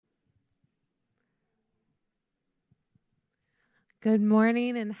Good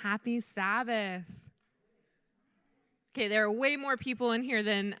morning and happy Sabbath. Okay, there are way more people in here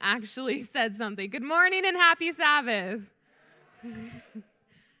than actually said something. Good morning and happy Sabbath.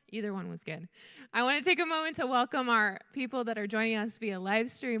 Either one was good. I want to take a moment to welcome our people that are joining us via live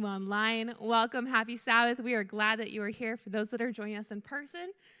stream online. Welcome, happy Sabbath. We are glad that you are here. For those that are joining us in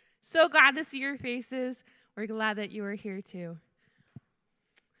person, so glad to see your faces. We're glad that you are here too.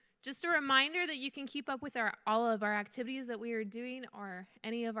 Just a reminder that you can keep up with all of our activities that we are doing or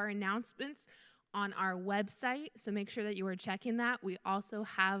any of our announcements on our website, so make sure that you are checking that. We also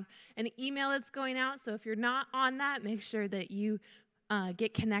have an email that's going out, so if you're not on that, make sure that you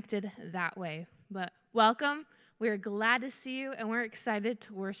get connected that way. But welcome. We are glad to see you, and we're excited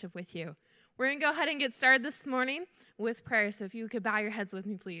to worship with you. We're going to go ahead and get started this morning with prayer, so if you could bow your heads with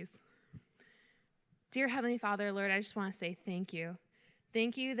me, please. Dear Heavenly Father, Lord, I just want to say thank you.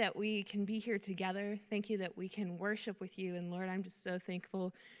 Thank you that we can be here together. Thank you that we can worship with you. And Lord, I'm just so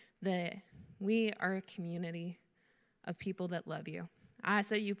thankful that we are a community of people that love you. I ask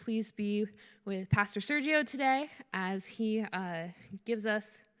that you please be with Pastor Sergio today as he gives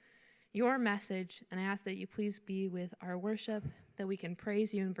us your message. And I ask that you please be with our worship, that we can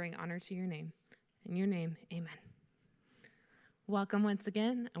praise you and bring honor to your name. In your name, amen. Welcome once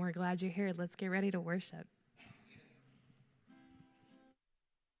again, and we're glad you're here. Let's get ready to worship.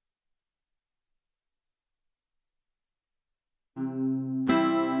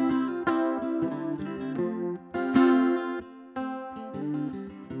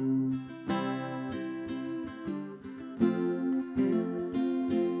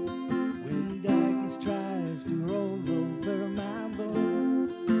 When darkness tries to roll over my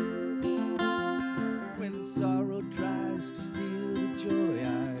bones, when sorrow tries to steal the joy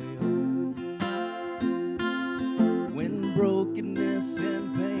I own, when brokenness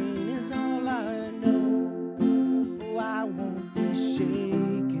and pain is all I know, oh, I won't be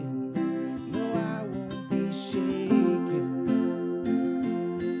shaken, no, I won't be shaken.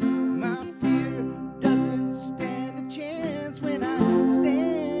 My fear doesn't stand a chance when I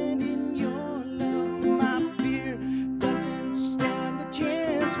stand in your love. My fear doesn't stand a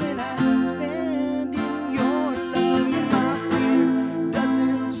chance when I stand in your love. My fear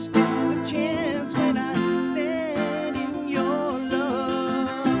doesn't stand a chance when I stand in your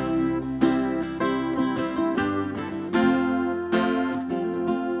love.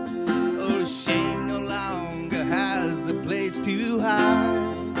 Oh, shame no longer has a place to hide.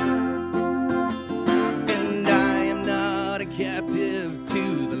 And I am not a captive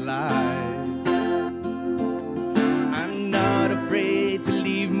to the lies. I'm not afraid to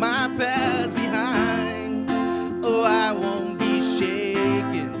leave my past behind. Oh, I won't be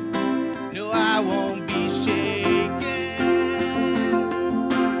shaken. No, I won't be shaken.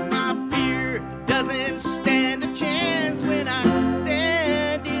 My fear doesn't stand a chance when I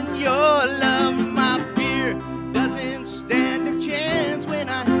stand in your love. My fear doesn't stand a chance when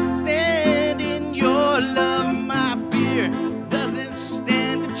I stand in your love. My fear doesn't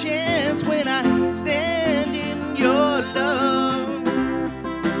stand a chance when I stand in your love.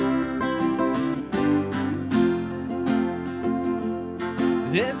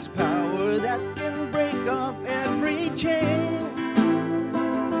 There's power that can break off every chain.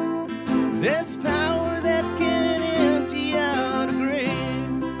 There's power that can empty out a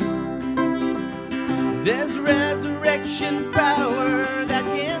grave. There's resurrection power that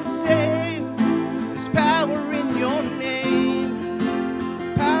can save. There's power in your name.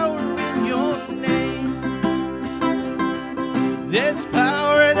 Power in your name. There's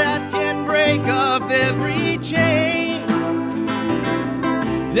power that can break off every chain.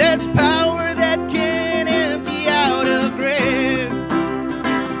 There's power that can empty out a grave.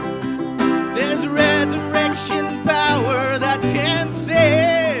 There's resurrection power that can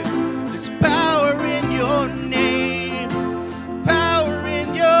save. There's power in your name. Power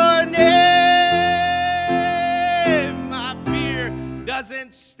in your name. My fear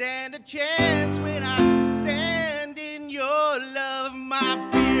doesn't stand a chance when I stand in your love. My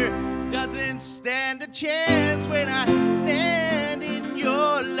fear doesn't stand a chance when I stand in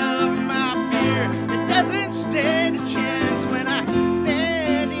your love. My fear it doesn't stand a chance when I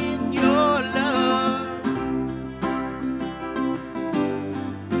stand in your love.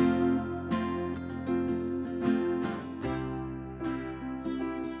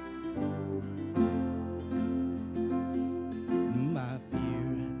 My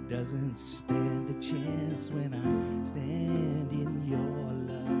fear doesn't stand a chance when I stand in your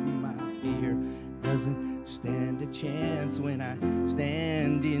love. My fear doesn't stand a chance when I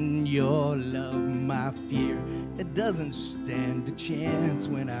stand in your love. My fear it doesn't stand a chance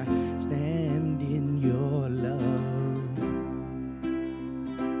when I stand in your love.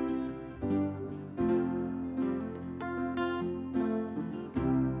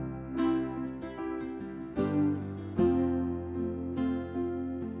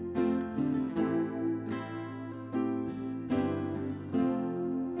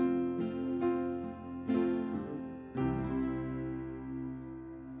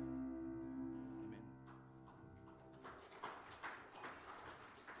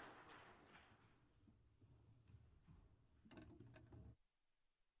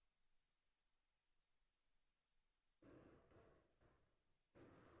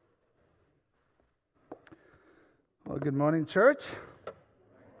 Well, good morning, church.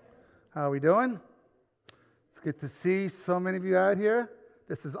 How are we doing? It's good to see so many of you out here.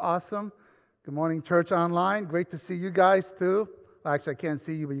 This is awesome. Good morning, church online. Great to see you guys too. Actually, I can't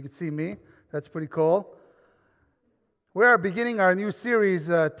see you, but you can see me. That's pretty cool. We are beginning our new series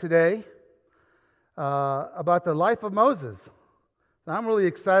today about the life of Moses. So I'm really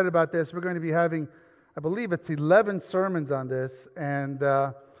excited about this. We're going to be having, I believe it's 11 sermons on this, and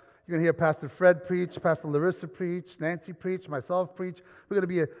you're going to hear Pastor Fred preach, Pastor Larissa preach, Nancy preach, myself preach. We're going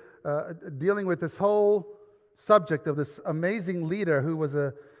to be dealing with this whole subject of this amazing leader who was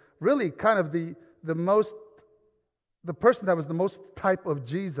really kind of the person that was the most type of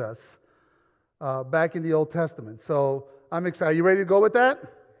Jesus back in the Old Testament. So I'm excited. You ready to go with that?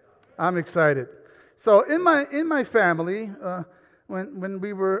 I'm excited. So in my family, when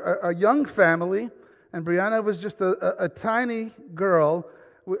we were a young family, and Brianna was just a tiny girl,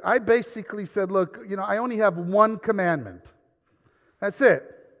 I basically said, look, I only have one commandment. That's it.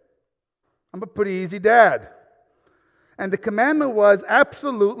 I'm a pretty easy dad. And the commandment was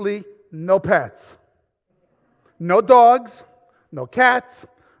absolutely no pets. No dogs, no cats,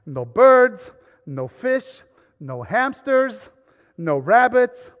 no birds, no fish, no hamsters, no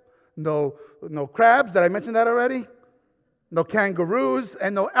rabbits, no crabs. Did I mention that already? No kangaroos,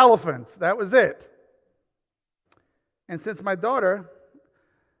 and no elephants. That was it. And since my daughter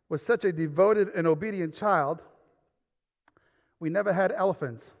was such a devoted and obedient child, we never had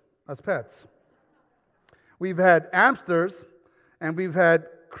elephants as pets. We've had hamsters, and we've had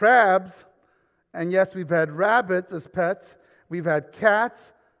crabs, and yes, we've had rabbits as pets. We've had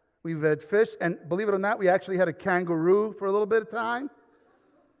cats, we've had fish, and believe it or not, we actually had a kangaroo for a little bit of time.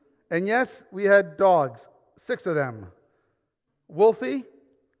 And yes, we had dogs, 6 of them. Wolfie,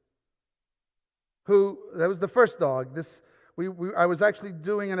 that was the first dog. I was actually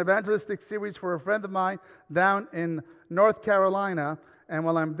doing an evangelistic series for a friend of mine down in North Carolina, and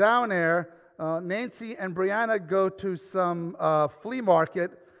while I'm down there, Nancy and Brianna go to some flea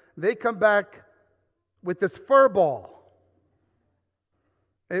market. They come back with this fur ball.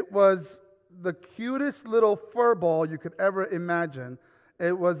 It was the cutest little fur ball you could ever imagine.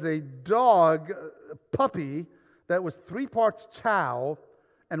 It was a dog, puppy, that was 3 parts chow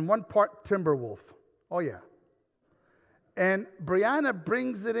and 1 part timber wolf. Oh, yeah. And Brianna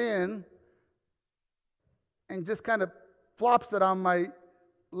brings it in and just kind of flops it on my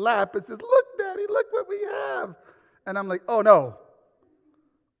lap and says, look, Daddy, look what we have. And I'm like, oh, no.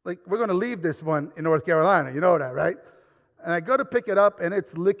 Like, we're going to leave this one in North Carolina. You know that, right? And I go to pick it up, and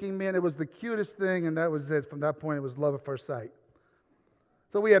it's licking me, and it was the cutest thing, and that was it. From that point, it was love at first sight.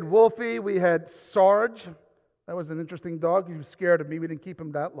 So we had Wolfie. We had Sarge. That was an interesting dog. He was scared of me. We didn't keep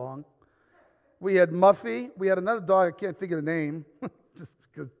him that long. We had Muffy. We had another dog. I can't think of the name, just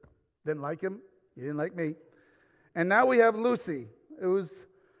because I didn't like him. He didn't like me. And now we have Lucy.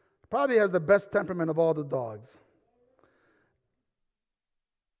 Probably has the best temperament of all the dogs.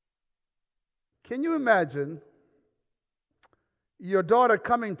 Can you imagine your daughter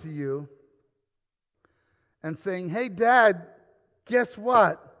coming to you and saying, hey, Dad, guess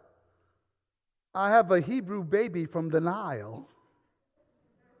what? I have a Hebrew baby from the Nile.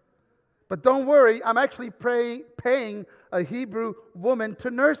 But don't worry, I'm actually paying a Hebrew woman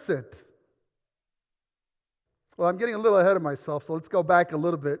to nurse it. Well, I'm getting a little ahead of myself, so let's go back a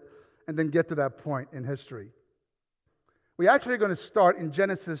little bit and then get to that point in history. We actually are going to start in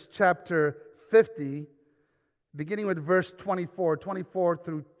Genesis chapter 50, beginning with verse 24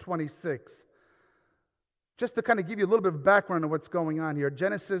 through 26. Just to kind of give you a little bit of background on what's going on here.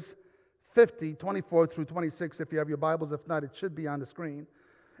 Genesis 50, 24 through 26, if you have your Bibles. If not, it should be on the screen.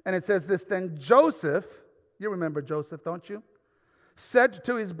 And it says this, then Joseph, you remember Joseph, don't you? Said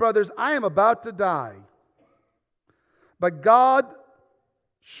to his brothers, I am about to die, but God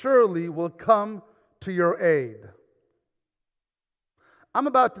surely will come to your aid. I'm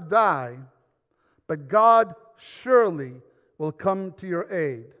about to die, but God surely will come to your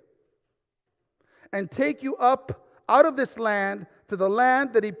aid and take you up out of this land to the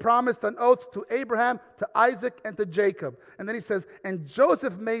land that he promised an oath to Abraham, to Isaac, and to Jacob. And then he says, and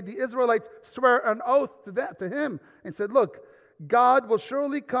Joseph made the Israelites swear an oath to him and said, look, God will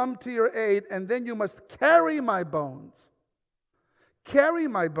surely come to your aid, and then you must carry my bones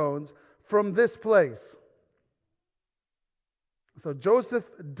from this place. So Joseph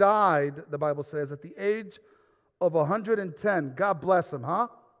died, the Bible says, at the age of 110. God bless him, huh?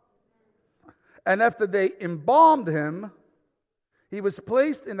 And after they embalmed him, he was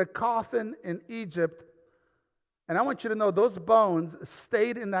placed in a coffin in Egypt. And I want you to know those bones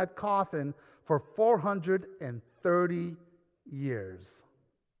stayed in that coffin for 430 years.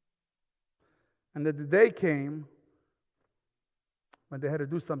 And the day came when they had to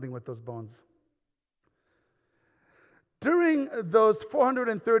do something with those bones. During those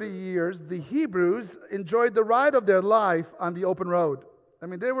 430 years, the Hebrews enjoyed the ride of their life on the open road. I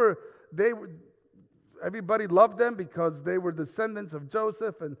mean, everybody loved them because they were descendants of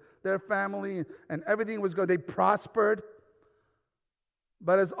Joseph and their family, and everything was good. They prospered.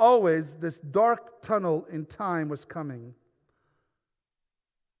 But as always, this dark tunnel in time was coming.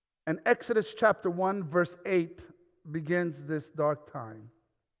 And Exodus chapter 1, verse 8 begins this dark time.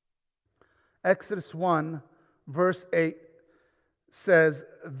 Exodus 1, verse 8 says,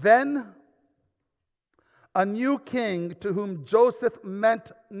 "Then a new king to whom Joseph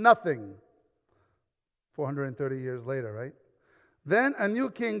meant nothing." 430 years later, right? "Then a new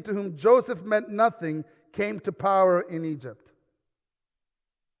king to whom Joseph meant nothing came to power in Egypt."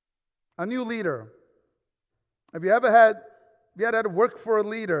 A new leader. Have you ever had to work for a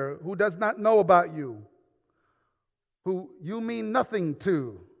leader who does not know about you, who you mean nothing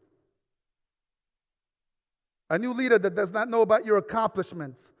to? A new leader that does not know about your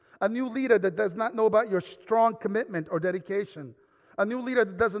accomplishments. A new leader that does not know about your strong commitment or dedication. A new leader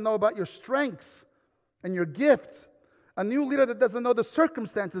that doesn't know about your strengths and your gifts. A new leader that doesn't know the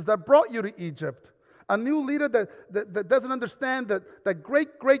circumstances that brought you to Egypt. A new leader that doesn't understand that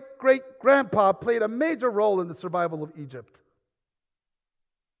great-great-great-grandpa played a major role in the survival of Egypt.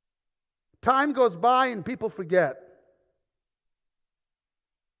 Time goes by and people forget.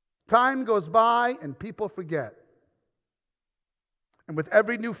 Time goes by and people forget. And with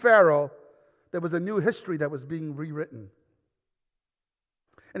every new Pharaoh, there was a new history that was being rewritten.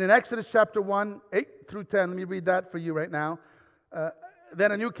 And in Exodus chapter 1, 8 through 10, let me read that for you right now.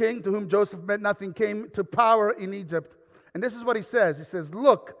 Then a new king to whom Joseph meant nothing came to power in Egypt. And this is what he says. He says,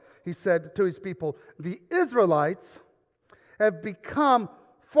 "Look," he said to his people, "the Israelites have become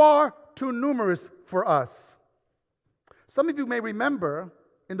far too numerous for us." Some of you may remember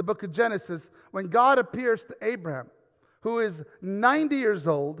in the book of Genesis when God appears to Abraham, who is 90 years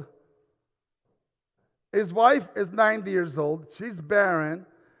old. His wife is 90 years old. She's barren.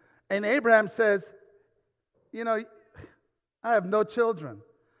 And Abraham says, I have no children.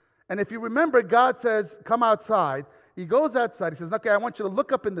 And if you remember, God says, come outside. He goes outside. He says, okay, I want you to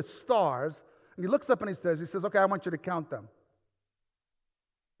look up in the stars. And he looks up and he says, okay, I want you to count them.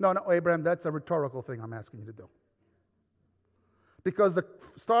 No, Abraham, that's a rhetorical thing I'm asking you to do. Because the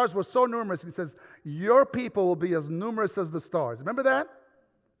stars were so numerous, he says, your people will be as numerous as the stars. Remember that?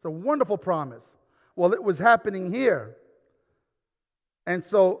 It's a wonderful promise. Well, it was happening here. And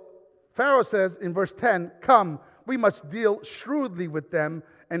so Pharaoh says in verse 10, come, we must deal shrewdly with them,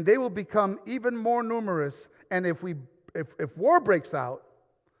 and they will become even more numerous. And if war breaks out,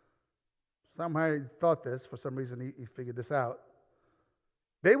 somehow he thought this, for some reason he figured this out,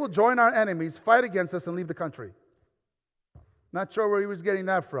 they will join our enemies, fight against us, and leave the country. Not sure where he was getting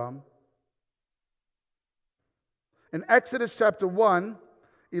that from. In Exodus chapter 1,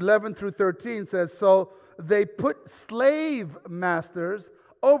 11 through 13 says, so they put slave masters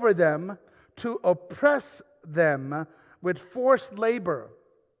over them to oppress them with forced labor.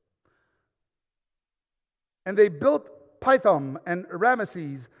 And they built Pithom and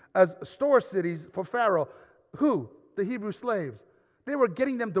Ramesses as store cities for Pharaoh. Who? The Hebrew slaves. They were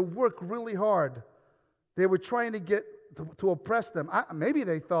getting them to work really hard. They were trying to get to oppress them. Maybe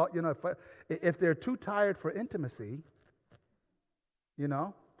they thought, if they're too tired for intimacy,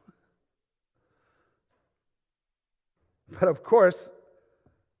 But of course,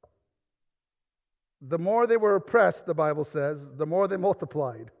 the more they were oppressed, the Bible says, the more they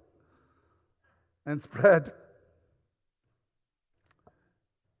multiplied and spread.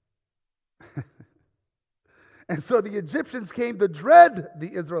 And so the Egyptians came to dread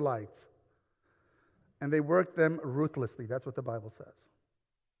the Israelites. And they worked them ruthlessly. That's what the Bible says.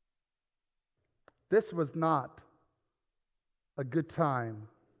 This was not a good time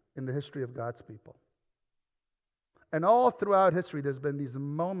in the history of God's people. And all throughout history, there's been these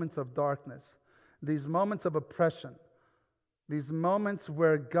moments of darkness, these moments of oppression, these moments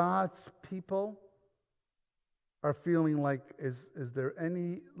where God's people are feeling like, is there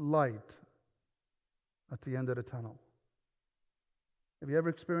any light at the end of the tunnel? Have you ever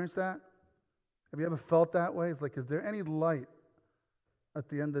experienced that? Have you ever felt that way? It's like, is there any light at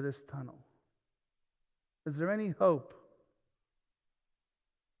the end of this tunnel? Is there any hope?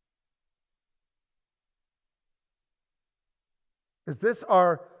 Is this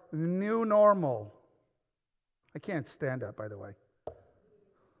our new normal? I can't stand up, by the way.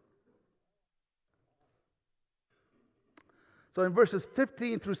 So in verses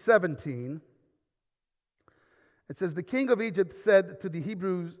 15 through 17, it says, the king of Egypt said to the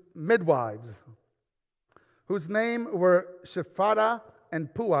Hebrew midwives whose name were Shiphrah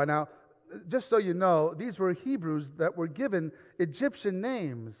and Puah. Now, just so you know, these were Hebrews that were given Egyptian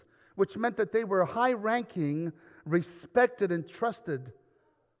names, which meant that they were high-ranking, respected, and trusted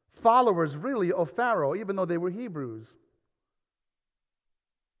followers, really, of Pharaoh, even though they were Hebrews.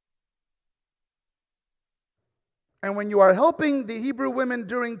 And when you are helping the Hebrew women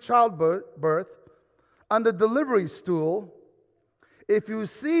during childbirth on the delivery stool, if you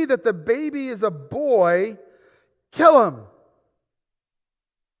see that the baby is a boy, kill him.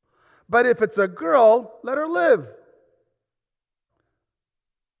 But if it's a girl, let her live.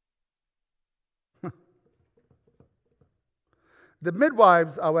 The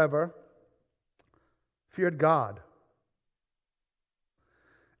midwives, however, feared God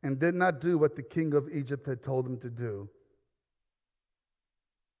and did not do what the king of Egypt had told them to do.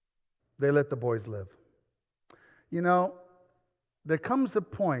 They let the boys live. You know, there comes a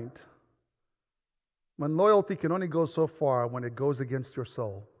point when loyalty can only go so far when it goes against your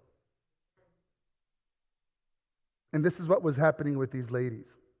soul. And this is what was happening with these ladies.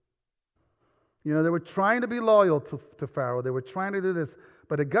 You know, they were trying to be loyal to Pharaoh. They were trying to do this.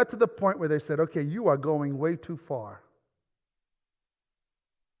 But it got to the point where they said, okay, you are going way too far.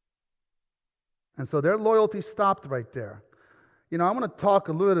 And so their loyalty stopped right there. You know, I want to talk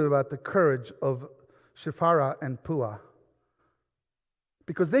a little bit about the courage of Shiphrah and Puah,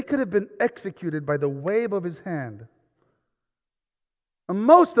 because they could have been executed by the wave of his hand. And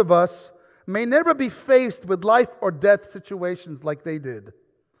most of us may never be faced with life or death situations like they did.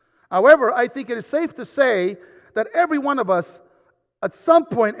 However, I think it is safe to say that every one of us, at some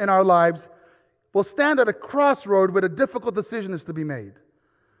point in our lives, will stand at a crossroad where a difficult decision is to be made,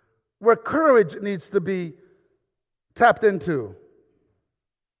 where courage needs to be tapped into.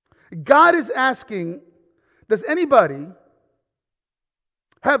 God is asking, does anybody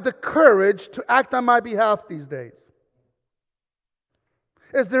have the courage to act on my behalf these days?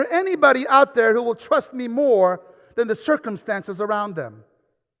 Is there anybody out there who will trust me more than the circumstances around them?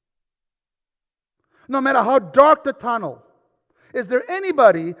 No matter how dark the tunnel, is there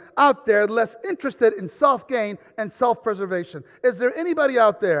anybody out there less interested in self-gain and self-preservation? Is there anybody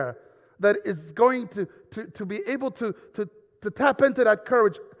out there that is going to be able to tap into that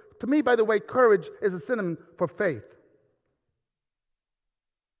courage? To me, by the way, courage is a synonym for faith.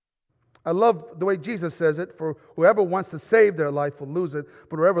 I love the way Jesus says it, for whoever wants to save their life will lose it,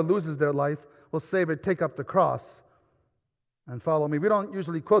 but whoever loses their life will save it. Take up the cross and follow me. We don't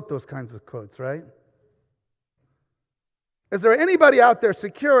usually quote those kinds of quotes, right? Is there anybody out there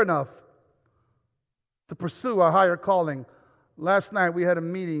secure enough to pursue a higher calling? Last night we had a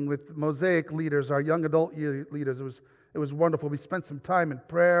meeting with Mosaic leaders, our young adult leaders. It was wonderful. We spent some time in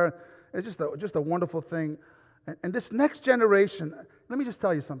prayer. It's just a wonderful thing. And this next generation, let me just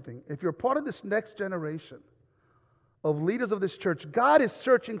tell you something. If you're part of this next generation of leaders of this church, God is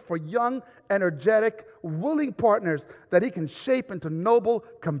searching for young, energetic, willing partners that He can shape into noble,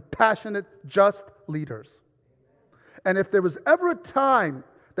 compassionate, just leaders. And if there was ever a time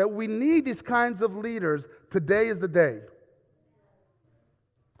that we need these kinds of leaders, today is the day.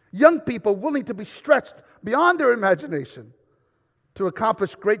 Young people willing to be stretched beyond their imagination to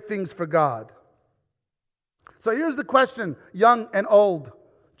accomplish great things for God. So here's the question, young and old,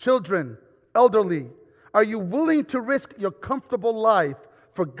 children, elderly. Are you willing to risk your comfortable life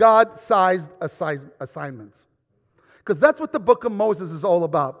for God-sized assignments? Because that's what the book of Moses is all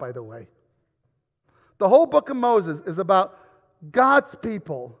about, by the way. The whole book of Moses is about God's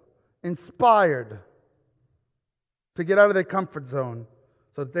people inspired to get out of their comfort zone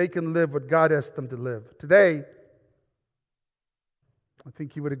so that they can live what God asked them to live. Today, I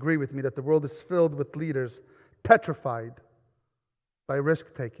think you would agree with me that the world is filled with leaders petrified by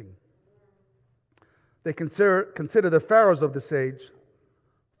risk-taking. They consider the pharaohs of this age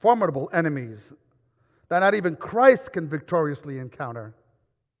formidable enemies that not even Christ can victoriously encounter.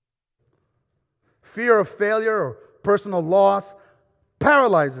 Fear of failure or personal loss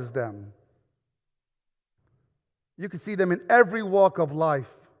paralyzes them. You can see them in every walk of life.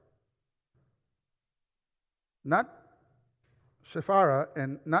 Not Shiphrah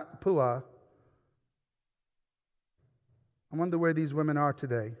and not Puah. I wonder where these women are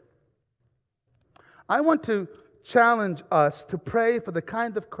today. I want to challenge us to pray for the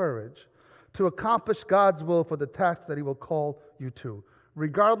kind of courage to accomplish God's will for the task that He will call you to,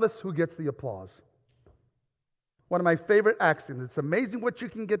 regardless who gets the applause. One of my favorite axioms, it's amazing what you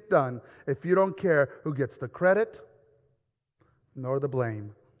can get done if you don't care who gets the credit nor the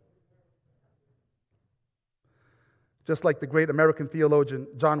blame. Just like the great American theologian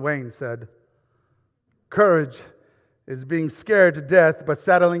John Wayne said, courage is being scared to death but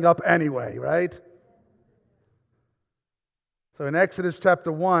saddling up anyway, right? So in Exodus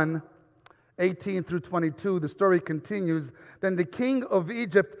chapter 1, 18 through 22, the story continues. Then the king of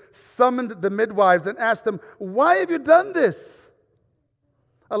Egypt summoned the midwives and asked them, "Why have you done this?"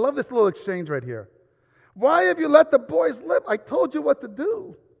 I love this little exchange right here. "Why have you let the boys live? I told you what to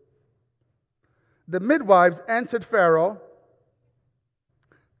do." The midwives answered Pharaoh,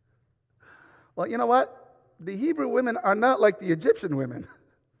 "Well, you know what? The Hebrew women are not like the Egyptian women.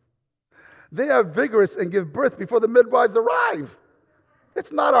 They are vigorous and give birth before the midwives arrive.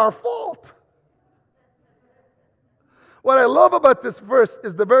 It's not our fault." What I love about this verse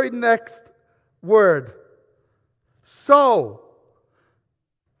is the very next word. So,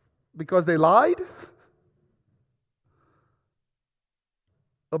 because they lied?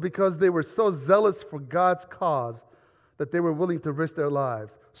 Or because they were so zealous for God's cause that they were willing to risk their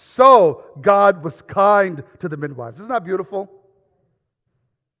lives? So, God was kind to the midwives. Isn't that beautiful?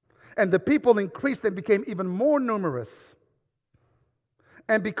 And the people increased and became even more numerous.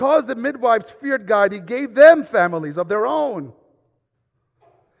 And because the midwives feared God, He gave them families of their own.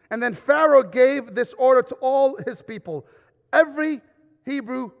 And then Pharaoh gave this order to all his people. Every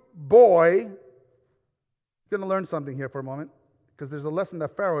Hebrew boy, you're going to learn something here for a moment, because there's a lesson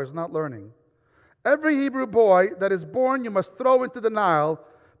that Pharaoh is not learning. Every Hebrew boy that is born you must throw into the Nile,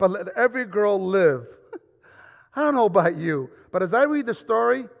 but let every girl live. I don't know about you, but as I read the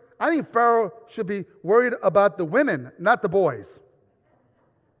story, I think Pharaoh should be worried about the women, not the boys.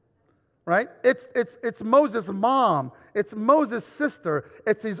 Right? It's Moses' mom. It's Moses' sister.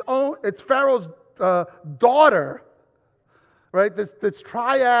 It's Pharaoh's daughter. Right? This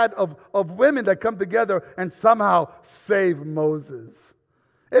triad of women that come together and somehow save Moses.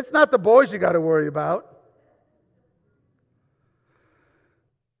 It's not the boys you got to worry about.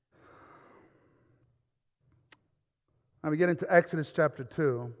 Now we get into Exodus chapter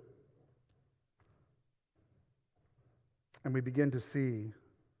 2. And we begin to see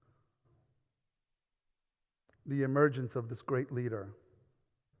the emergence of this great leader,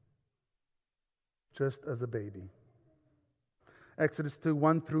 just as a baby. Exodus 2,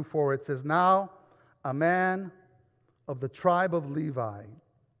 1 through 4, it says, "Now a man of the tribe of Levi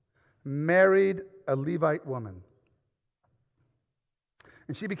married a Levite woman.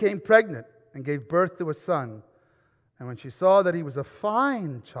 And she became pregnant and gave birth to a son. And when she saw that he was a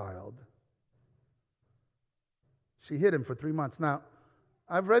fine child, she hid him for 3 months." Now,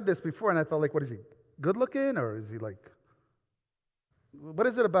 I've read this before and I thought, like, what is he, good looking? Or is he like, what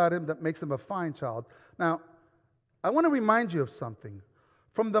is it about him that makes him a fine child? Now, I want to remind you of something.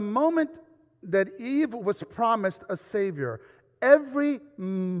 From the moment that Eve was promised a Savior, every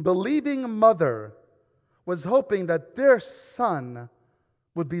believing mother was hoping that their son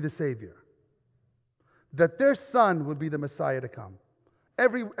would be the Savior, that their son would be the Messiah to come.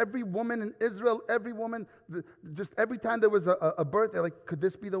 Every woman in Israel, every woman, just every time there was a birth, they're like, could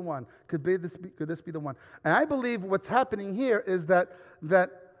this be the one? Could this be the one? And I believe what's happening here is that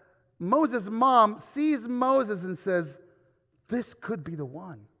Moses' mom sees Moses and says, this could be the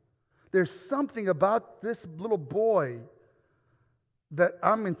one. There's something about this little boy that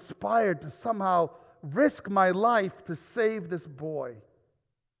I'm inspired to somehow risk my life to save this boy.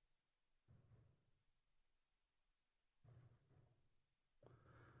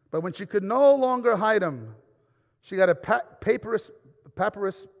 But when she could no longer hide him, she got a papyrus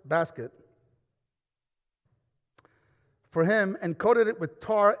basket for him and coated it with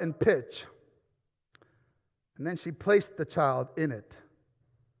tar and pitch. And then she placed the child in it.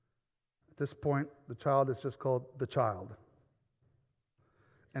 At this point, the child is just called the child.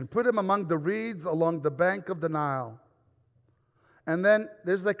 And put him among the reeds along the bank of the Nile. And then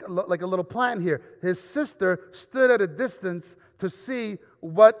there's like a little plan here. His sister stood at a distance to see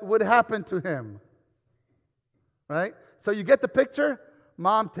what would happen to him. Right? So you get the picture?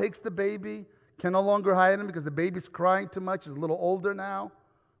 Mom takes the baby, can no longer hide him because the baby's crying too much. He's a little older now.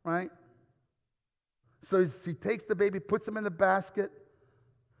 Right? So she takes the baby, puts him in the basket,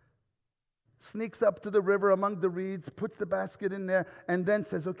 sneaks up to the river among the reeds, puts the basket in there, and then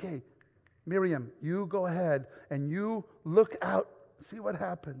says, okay, Miriam, you go ahead and you look out, see what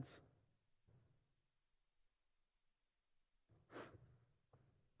happens.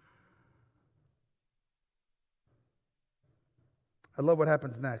 I love what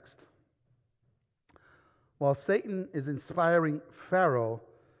happens next. While Satan is inspiring Pharaoh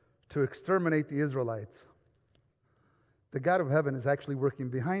to exterminate the Israelites, the God of heaven is actually working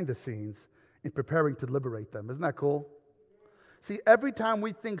behind the scenes in preparing to liberate them. Isn't that cool? See, every time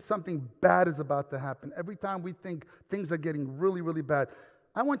we think something bad is about to happen, every time we think things are getting really, really bad,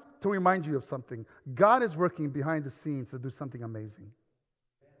 I want to remind you of something. God is working behind the scenes to do something amazing.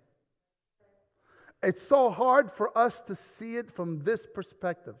 It's so hard for us to see it from this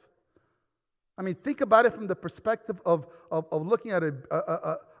perspective. I mean, think about it from the perspective of looking at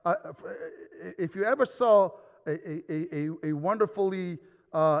if you ever saw a wonderfully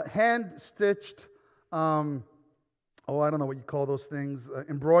hand-stitched, I don't know what you call those things,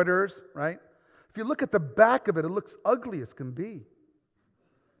 embroiders, right? If you look at the back of it, it looks ugly as can be.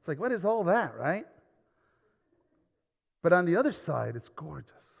 It's like, what is all that, right? But on the other side, it's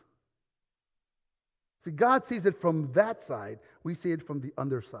gorgeous. See, God sees it from that side. We see it from the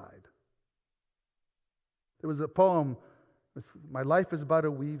underside. There was a poem, my life is but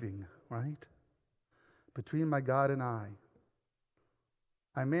a weaving, right? Between my God and I.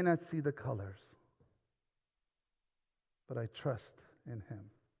 I may not see the colors, but I trust in Him.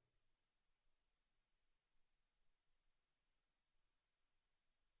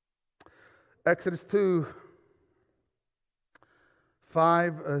 Exodus 2,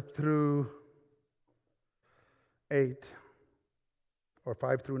 5 through 8, or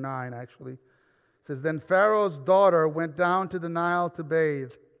 5 through 9 actually, says, Then Pharaoh's daughter went down to the Nile to bathe,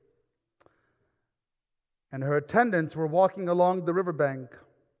 and her attendants were walking along the riverbank.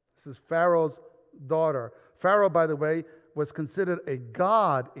 This is Pharaoh's daughter. Pharaoh, by the way, was considered a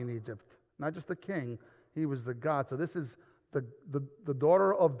god in Egypt, not just a king. He was the god. So this is the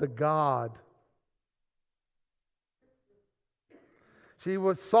daughter of the god. She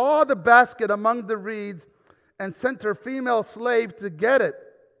saw the basket among the reeds and sent her female slave to get it.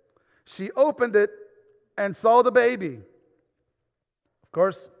 She opened it and saw the baby. Of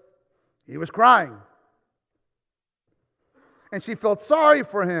course, he was crying. And she felt sorry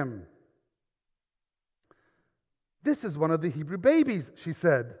for him. This is one of the Hebrew babies, she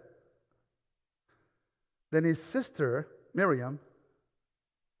said. Then his sister, Miriam,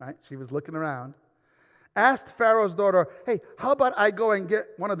 right, she was looking around, asked Pharaoh's daughter, hey, how about I go and get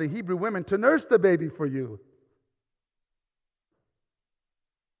one of the Hebrew women to nurse the baby for you?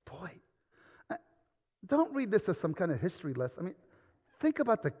 Boy, don't read this as some kind of history lesson. I mean, think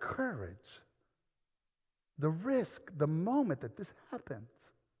about the courage, the risk, the moment that this happens.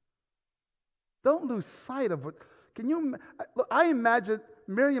 Don't lose sight of what. Can you? Look, I imagine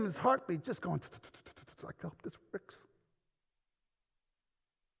Miriam's heartbeat just going like, I hope this works.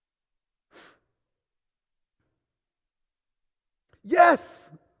 Yes.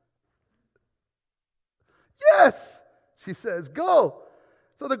 Yes, she says, go.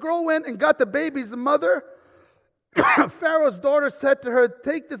 So the girl went and got the baby's mother. Pharaoh's daughter said to her,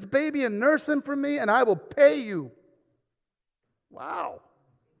 take this baby and nurse him for me, and I will pay you. Wow.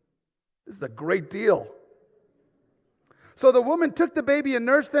 This is a great deal. So the woman took the baby and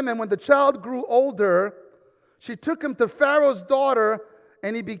nursed him, and when the child grew older, she took him to Pharaoh's daughter,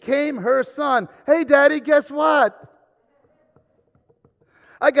 and he became her son. Hey, Daddy, guess what?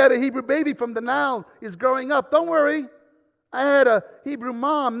 I got a Hebrew baby from the Nile. He's growing up. Don't worry. I had a Hebrew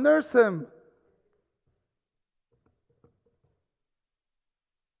mom nurse him.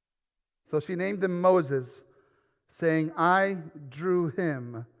 So she named him Moses, saying, I drew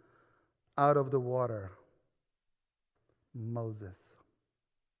him out of the water. Moses.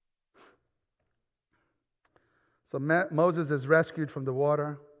 So Moses is rescued from the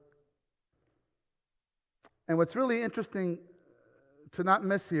water. And what's really interesting to not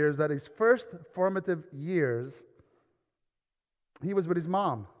miss here is that his first formative years, he was with his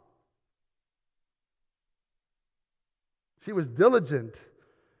mom. She was diligent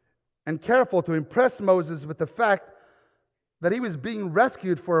and careful to impress Moses with the fact that he was being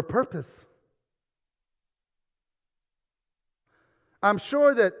rescued for a purpose. I'm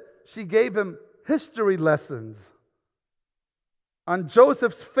sure that she gave him history lessons on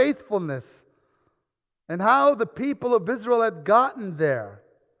Joseph's faithfulness and how the people of Israel had gotten there.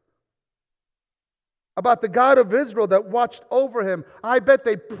 About the God of Israel that watched over him. I bet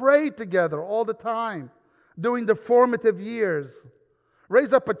they prayed together all the time during the formative years.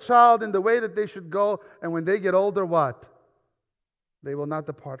 Raise up a child in the way that they should go, and when they get older, what? They will not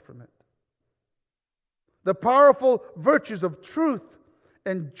depart from it. The powerful virtues of truth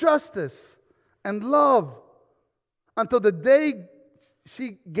and justice and love, until the day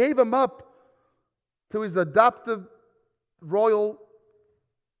she gave him up to his adoptive royal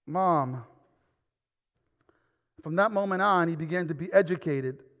mom. From that moment on, he began to be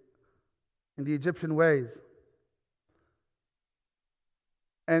educated in the Egyptian ways.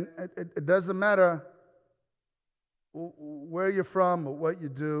 And it doesn't matter where you're from or what you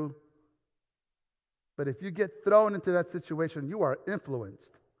do, but if you get thrown into that situation, you are influenced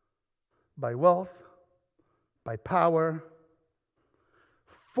by wealth, by power.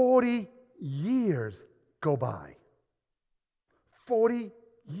 40 years go by. 40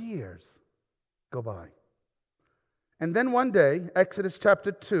 years. go by. And then one day, Exodus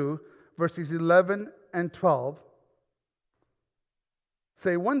chapter 2, verses 11 and 12,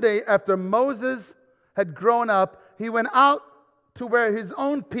 say, one day after Moses had grown up, he went out to where his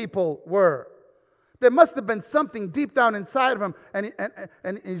own people were. There must have been something deep down inside of him,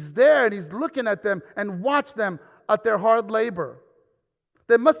 and he's there and he's looking at them and watched them at their hard labor.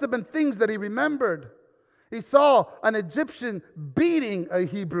 There must have been things that he remembered. He saw an Egyptian beating a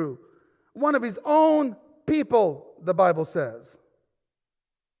Hebrew, one of his own people, the Bible says.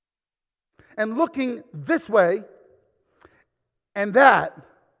 And looking this way and that,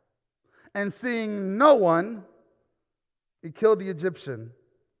 and seeing no one, he killed the Egyptian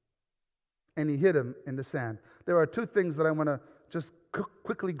and he hid him in the sand. There are two things that I want to just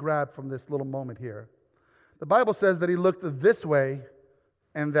quickly grab from this little moment here. The Bible says that he looked this way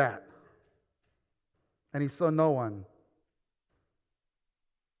and that, and he saw no one.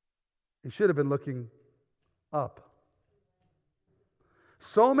 He should have been looking up.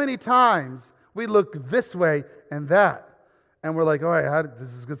 So many times we look this way and that, and we're like, all right,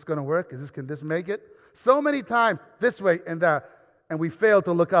 is this going to work? Can this make it? So many times this way and that, and we fail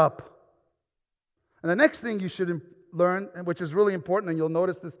to look up. And the next thing you should learn, which is really important, and you'll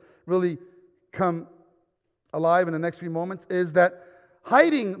notice this really come alive in the next few moments, is that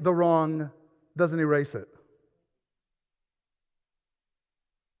hiding the wrong doesn't erase it.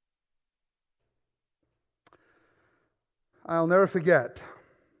 I'll never forget,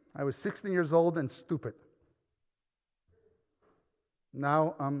 I was 16 years old and stupid.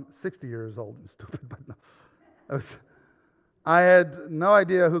 Now I'm 60 years old and stupid, but no. I had no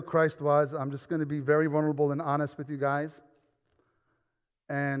idea who Christ was. I'm just going to be very vulnerable and honest with you guys.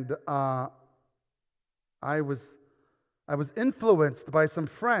 And I was influenced by some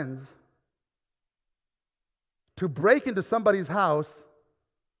friends to break into somebody's house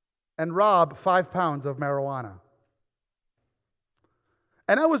and rob 5 pounds of marijuana.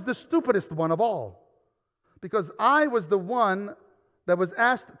 And I was the stupidest one of all, because I was the one that was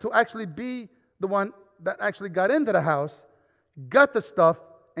asked to actually be the one that actually got into the house, got the stuff,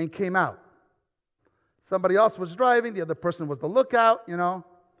 and came out. Somebody else was driving, the other person was the lookout, And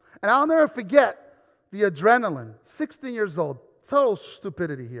I'll never forget the adrenaline. 16 years old, total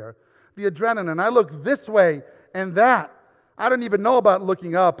stupidity here. The adrenaline. I look this way and that. I don't even know about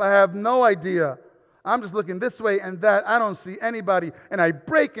looking up. I have no idea. I'm just looking this way and that. I don't see anybody. And I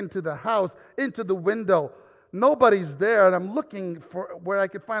break into the house, into the window. Nobody's there, and I'm looking for where I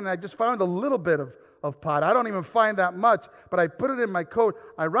could find it. I just found a little bit of pot. I don't even find that much, but I put it in my coat.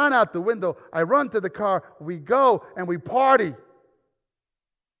 I run out the window. I run to the car. We go, and we party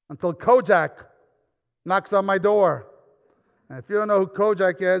until Kojak knocks on my door. And if you don't know who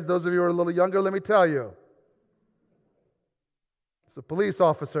Kojak is, those of you who are a little younger, let me tell you. It's a police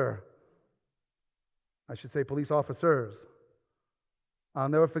officer. I should say police officers. I'll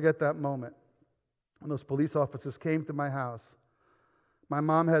never forget that moment. When those police officers came to my house, my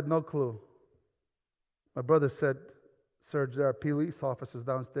mom had no clue. My brother said, "Sir, there are police officers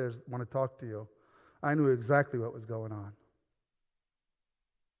downstairs who want to talk to you." I knew exactly what was going on.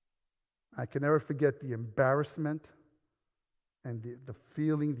 I can never forget the embarrassment and the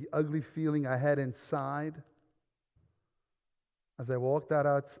feeling, the ugly feeling I had inside as I walked out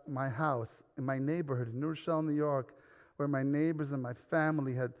of my house in my neighborhood in New Rochelle, New York, where my neighbors and my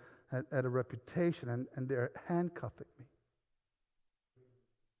family had a reputation, and they're handcuffing me.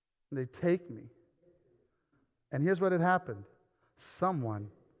 And they take me. And here's what had happened. Someone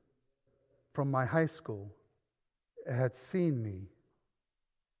from my high school had seen me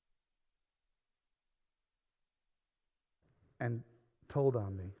and told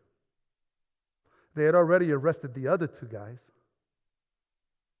on me. They had already arrested the other 2 guys.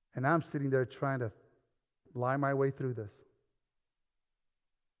 And I'm sitting there trying to lie my way through this.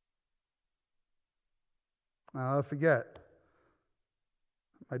 I'll never forget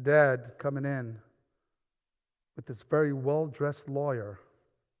my dad coming in with this very well-dressed lawyer.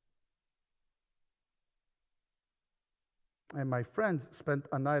 And my friends spent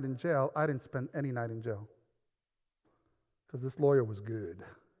a night in jail. I didn't spend any night in jail because this lawyer was good.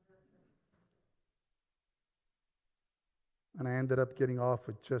 And I ended up getting off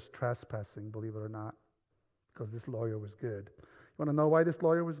with just trespassing, believe it or not, because this lawyer was good. You want to know why this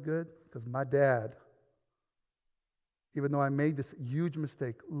lawyer was good? Because my dad, even though I made this huge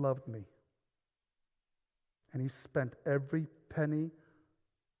mistake, loved me. And he spent every penny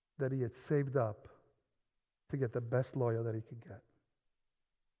that he had saved up to get the best lawyer that he could get.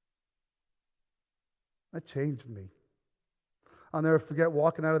 That changed me. I'll never forget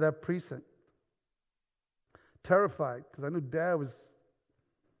walking out of that precinct, terrified, because I knew Dad was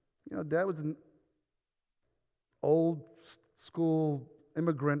old school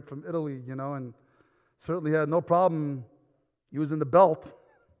immigrant from Italy, and certainly had no problem using the belt.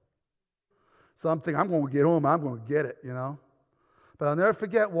 So I'm thinking, I'm going to get home, I'm going to get it, But I'll never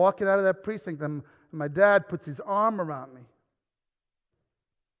forget walking out of that precinct, and my dad puts his arm around me.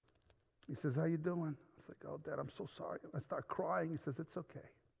 He says, "How you doing?" I was like, "Oh, Dad, I'm so sorry." I start crying. He says, "It's okay.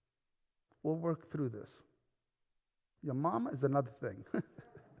 We'll work through this. Your mama is another thing."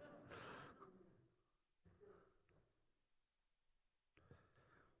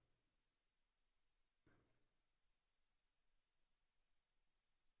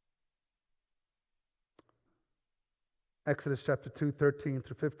 Exodus chapter 2, 13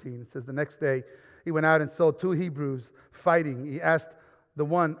 through 15. It says, the next day he went out and saw two Hebrews fighting. He asked the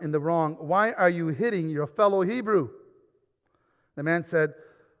one in the wrong, "Why are you hitting your fellow Hebrew?" The man said,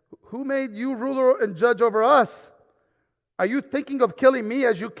 "Who made you ruler and judge over us? Are you thinking of killing me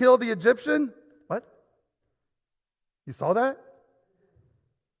as you killed the Egyptian?" What? You saw that?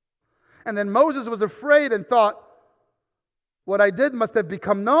 And then Moses was afraid and thought, "What I did must have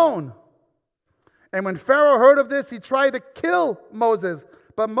become known." And when Pharaoh heard of this, he tried to kill Moses.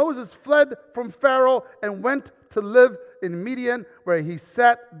 But Moses fled from Pharaoh and went to live in Midian, where he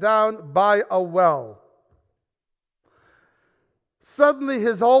sat down by a well. Suddenly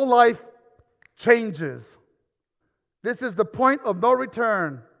his whole life changes. This is the point of no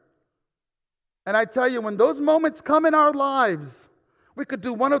return. And I tell you, when those moments come in our lives, we could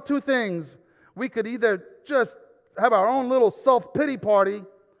do one of two things. We could either just have our own little self-pity party,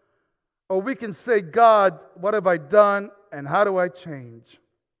 or we can say, "God, what have I done and how do I change?"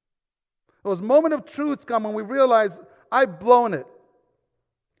 Those moments of truths come when we realize, I've blown it.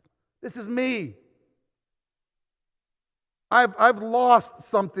 This is me. I've lost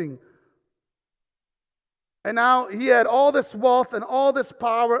something. And now he had all this wealth and all this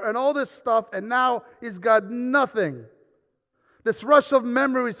power and all this stuff, and now he's got nothing. This rush of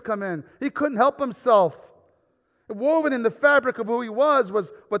memories come in. He couldn't help himself. Woven in the fabric of who he was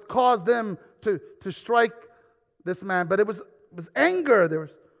what caused them to strike this man. But it was anger.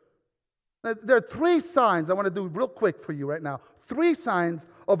 There are three signs I want to do real quick for you right now. Three signs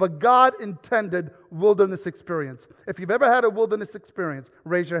of a God-intended wilderness experience. If you've ever had a wilderness experience,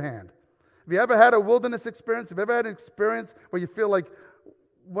 raise your hand. Have you ever had a wilderness experience? Have you ever had an experience where you feel like,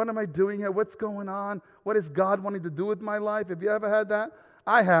 what am I doing here? What's going on? What is God wanting to do with my life? Have you ever had that?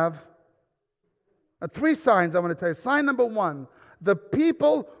 I have. Three signs I want to tell you. Sign number one, the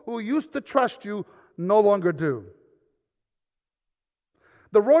people who used to trust you no longer do.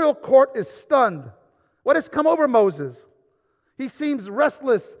 The royal court is stunned. What has come over Moses? He seems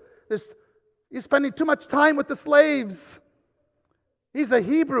restless. He's spending too much time with the slaves. He's a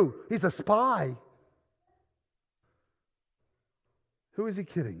Hebrew. He's a spy. Who is he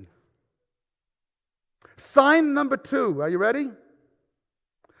kidding? Sign number two. Are you ready?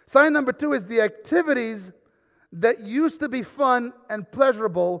 Sign number two is the activities that used to be fun and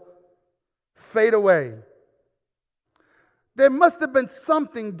pleasurable fade away. There must have been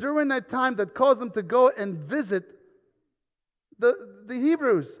something during that time that caused them to go and visit the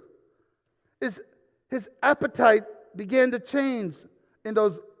Hebrews. His appetite began to change in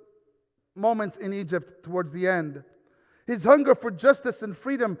those moments in Egypt towards the end. His hunger for justice and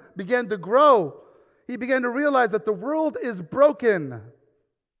freedom began to grow. He began to realize that the world is broken.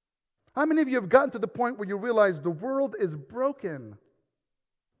 How many of you have gotten to the point where you realize the world is broken?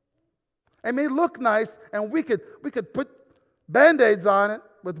 It may look nice, and we could put Band-Aids on it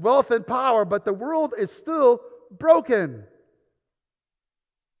with wealth and power, but the world is still broken.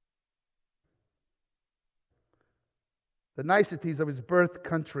 The niceties of his birth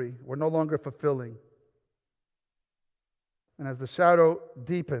country were no longer fulfilling. And as the shadow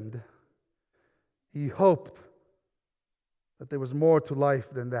deepened, he hoped that there was more to life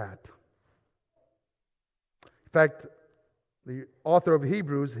than that. In fact, the author of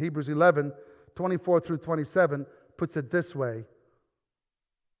Hebrews 11, 24 through 27, puts it this way.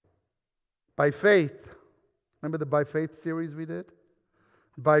 By faith, remember the By Faith series we did?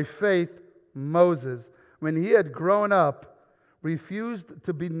 By faith, Moses, when he had grown up, refused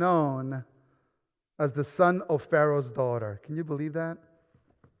to be known as the son of Pharaoh's daughter. Can you believe that?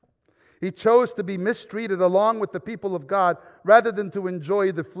 He chose to be mistreated along with the people of God rather than to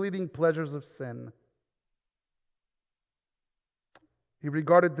enjoy the fleeting pleasures of sin. He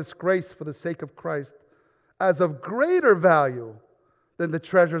regarded disgrace for the sake of Christ as of greater value than the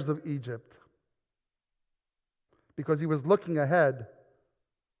treasures of Egypt, because he was looking ahead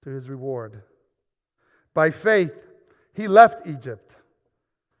to his reward. By faith, he left Egypt.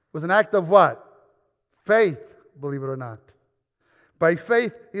 It was an act of what? Faith, believe it or not. By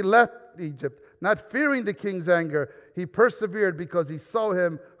faith, he left Egypt, Not fearing the king's anger, he persevered because he saw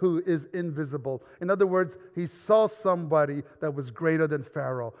him who is invisible. In other words, he saw somebody that was greater than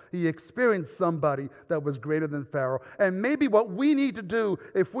Pharaoh. He experienced somebody that was greater than Pharaoh. And maybe what we need to do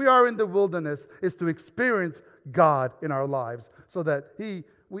if we are in the wilderness is to experience God in our lives so that we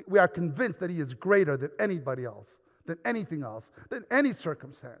are convinced that he is greater than anybody else, than anything else, than any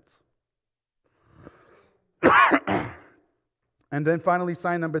circumstance. And then finally,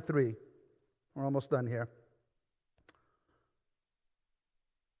 sign number 3. We're almost done here.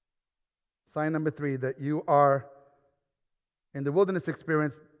 Sign number 3, that you are in the wilderness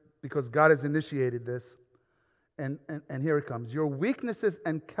experience because God has initiated this. And here it comes. Your weaknesses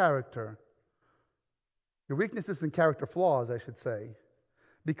and character flaws, I should say,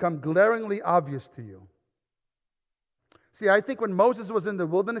 become glaringly obvious to you. See, I think when Moses was in the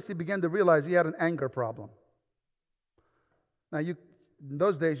wilderness, he began to realize he had an anger problem. Now, in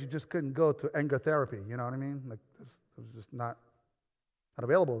those days, you just couldn't go to anger therapy. You know what I mean? Like, it was just not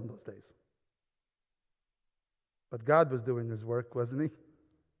available in those days. But God was doing his work, wasn't he?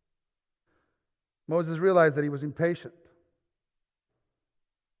 Moses realized that he was impatient.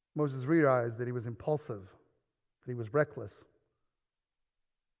 Moses realized that he was impulsive, that he was reckless.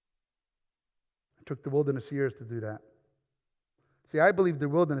 It took the wilderness years to do that. See, I believe the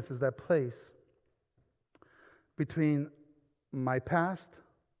wilderness is that place between my past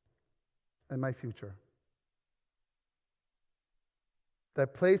and my future.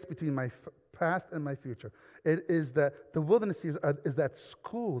 That place between my past and my future. It is that the wilderness years is that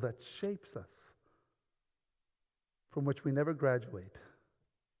school that shapes us, from which we never graduate.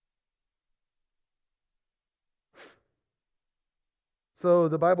 So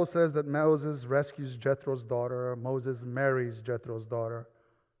the Bible says that Moses rescues Jethro's daughter. Moses marries Jethro's daughter.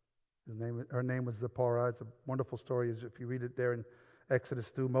 Her name was Zipporah. It's a wonderful story if you read it there in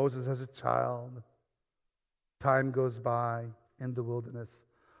Exodus 2. Moses as a child. Time goes by in the wilderness.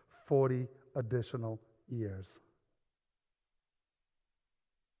 40 additional years.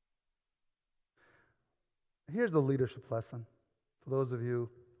 Here's the leadership lesson for those of you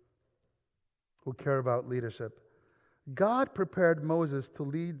who care about leadership. God prepared Moses to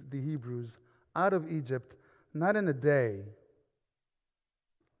lead the Hebrews out of Egypt, not in a day,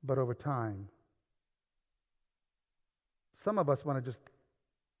 but over time. Some of us want to just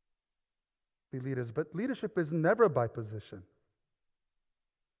be leaders, but leadership is never by position.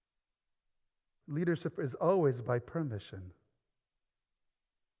 Leadership is always by permission.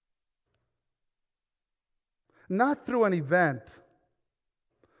 Not through an event,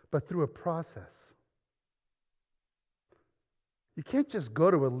 but through a process. You can't just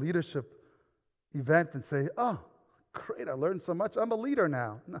go to a leadership event and say, oh, great, I learned so much, I'm a leader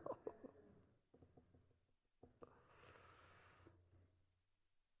now. No.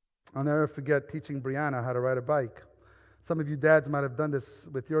 I'll never forget teaching Brianna how to ride a bike. Some of you dads might have done this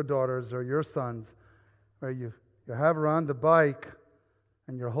with your daughters or your sons, where you have her on the bike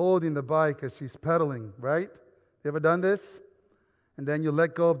and you're holding the bike as she's pedaling, right? You ever done this? And then you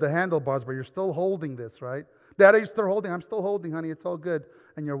let go of the handlebars, but you're still holding this, right? Dad, are you still holding? I'm still holding, honey. It's all good.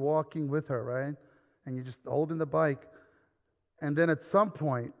 And you're walking with her, right? And you're just holding the bike. And then at some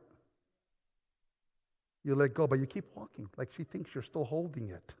point, you let go, but you keep walking like she thinks you're still holding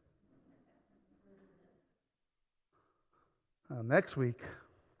it. Next week,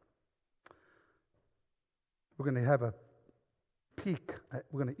 we're going to have a peek.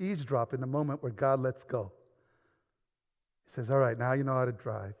 We're going to eavesdrop in the moment where God lets go. He says, all right, now you know how to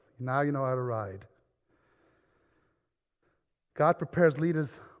drive. Now you know how to ride. God prepares leaders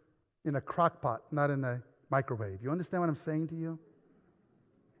in a crock pot, not in a microwave. You understand what I'm saying to you?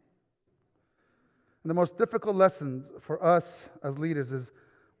 And the most difficult lesson for us as leaders is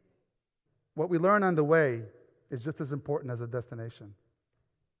what we learn on the way is just as important as the destination.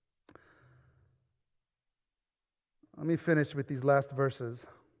 Let me finish with these last verses.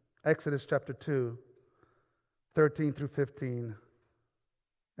 Exodus chapter 2, 13 through 15.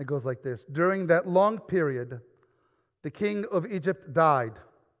 It goes like this. During that long period, the king of Egypt died.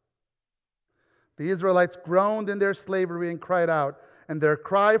 The Israelites groaned in their slavery and cried out, and their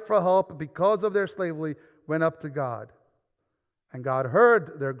cry for help because of their slavery went up to God. And God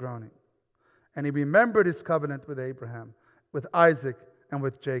heard their groaning, and he remembered his covenant with Abraham, with Isaac, and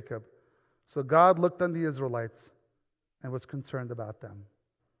with Jacob. So God looked on the Israelites and was concerned about them.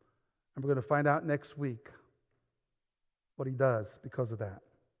 And we're going to find out next week what he does because of that.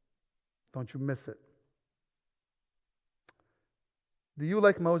 Don't you miss it. Do you,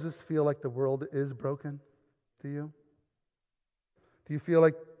 like Moses, feel like the world is broken? Do you? Do you feel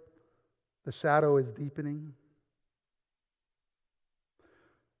like the shadow is deepening?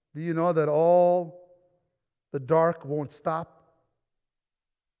 Do you know that all the dark won't stop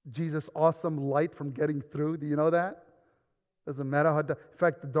Jesus' awesome light from getting through? Do you know that? Doesn't matter how dark. In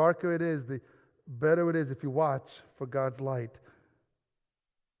fact, the darker it is, the better it is if you watch for God's light.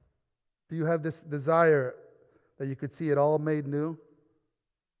 Do you have this desire that you could see it all made new?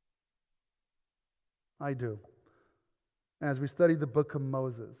 I do. As we study the book of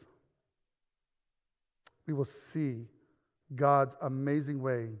Moses, we will see God's amazing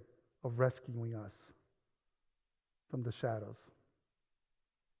way of rescuing us from the shadows.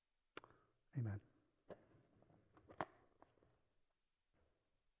 Amen.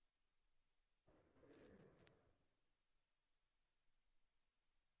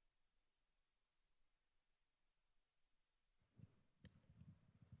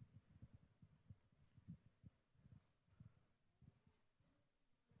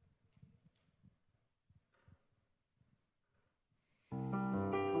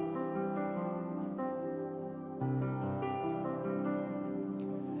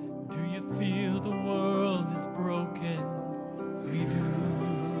 Feel the world is broken, we do.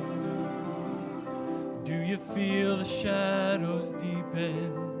 Do you feel the shadows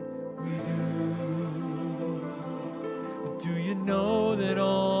deepen? We do. Do you know that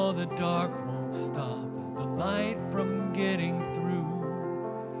all the dark won't stop the light from getting through?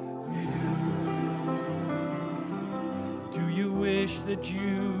 We do. Do you wish that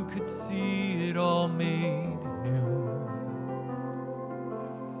you could see it all made new?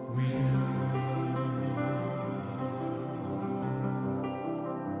 We do.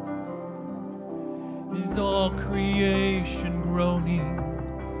 Is all creation groaning?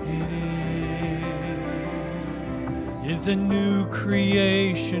 It is. Is a new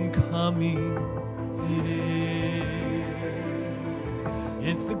creation coming? It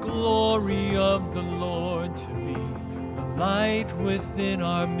is. Is the glory of the Lord to be the light within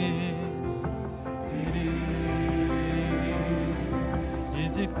our midst? It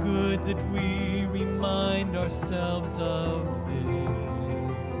is. Is it good that we remind ourselves of this?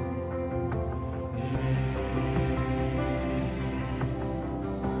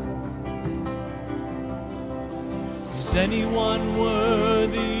 Is anyone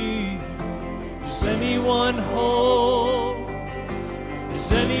worthy? Is anyone whole?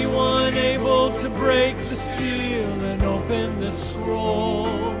 Is anyone able to break the seal and open the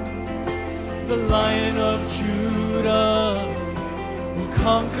scroll? The Lion of Judah, who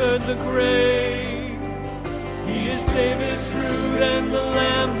conquered the grave. He is David's root and the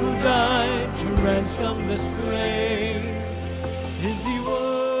Lamb who died to ransom the slave. Is he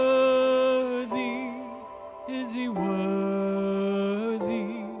worthy? Is he worthy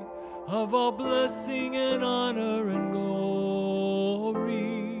of all blessing and honor and glory?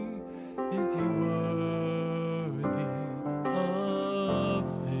 Is he worthy of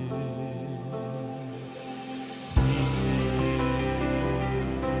this?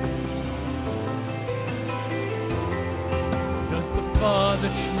 Does the Father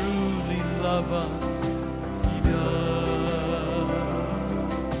truly love us? He does.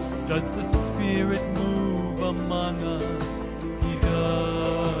 Does the Spirit move among us? He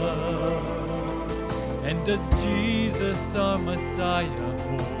does. And does Jesus, our Messiah,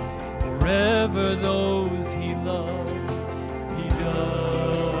 hold forever those he loves? He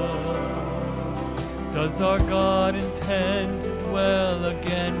does. Does our God intend to dwell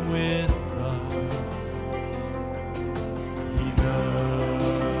again with us? He does.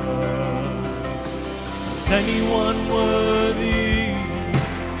 Is anyone worthy?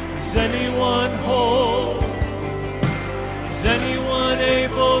 Is anyone whole? Is anyone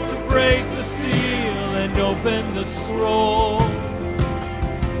able to break the seal and open the scroll?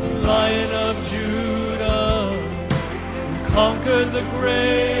 The Lion of Judah, who conquered the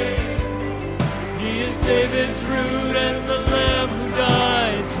grave. He is David's root and the Lamb who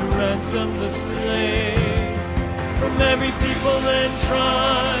died to ransom the slave. From every people and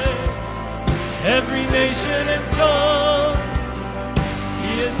tribe, every nation and tongue,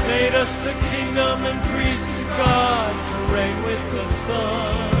 he has made us a kingdom and priests to God, to reign with the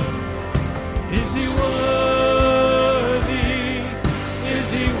Son. Is he worthy?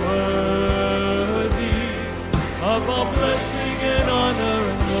 Is he worthy of all blessing and honor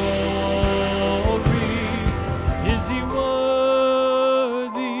and glory? Is he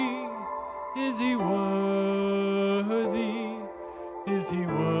worthy? Is he worthy? Is he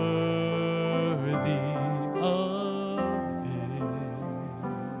worthy of this?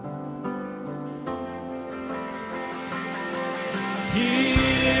 He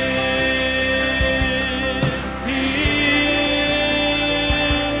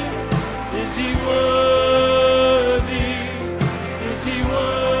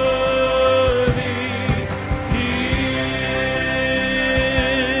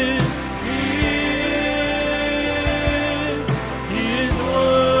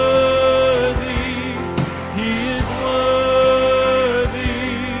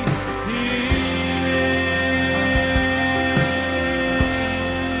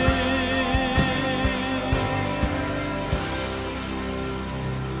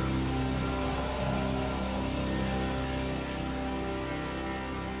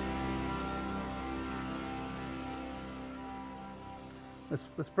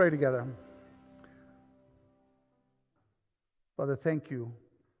Let's pray together. Father, thank you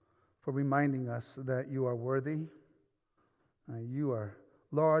for reminding us that you are worthy. You are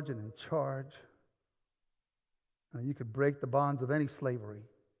large and in charge. You could break the bonds of any slavery.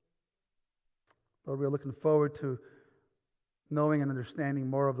 Lord, we're looking forward to knowing and understanding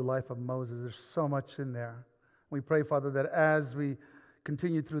more of the life of Moses. There's so much in there. We pray, Father, that as we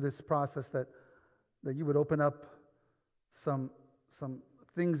continue through this process, that you would open up some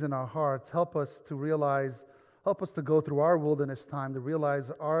things in our hearts. Help us to realize, help us to go through our wilderness time, to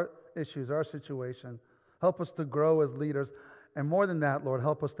realize our issues, our situation. Help us to grow as leaders. And more than that, Lord,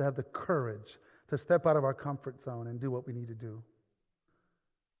 help us to have the courage to step out of our comfort zone and do what we need to do.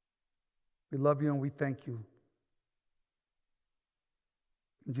 We love you and we thank you.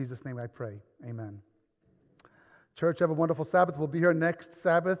 In Jesus' name I pray. Amen. Church, have a wonderful Sabbath. We'll be here next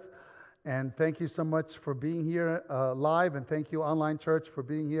Sabbath. And thank you so much for being here live. And thank you, online church, for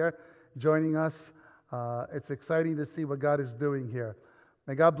being here, joining us. It's exciting to see what God is doing here.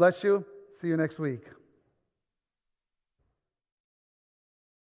 May God bless you. See you next week.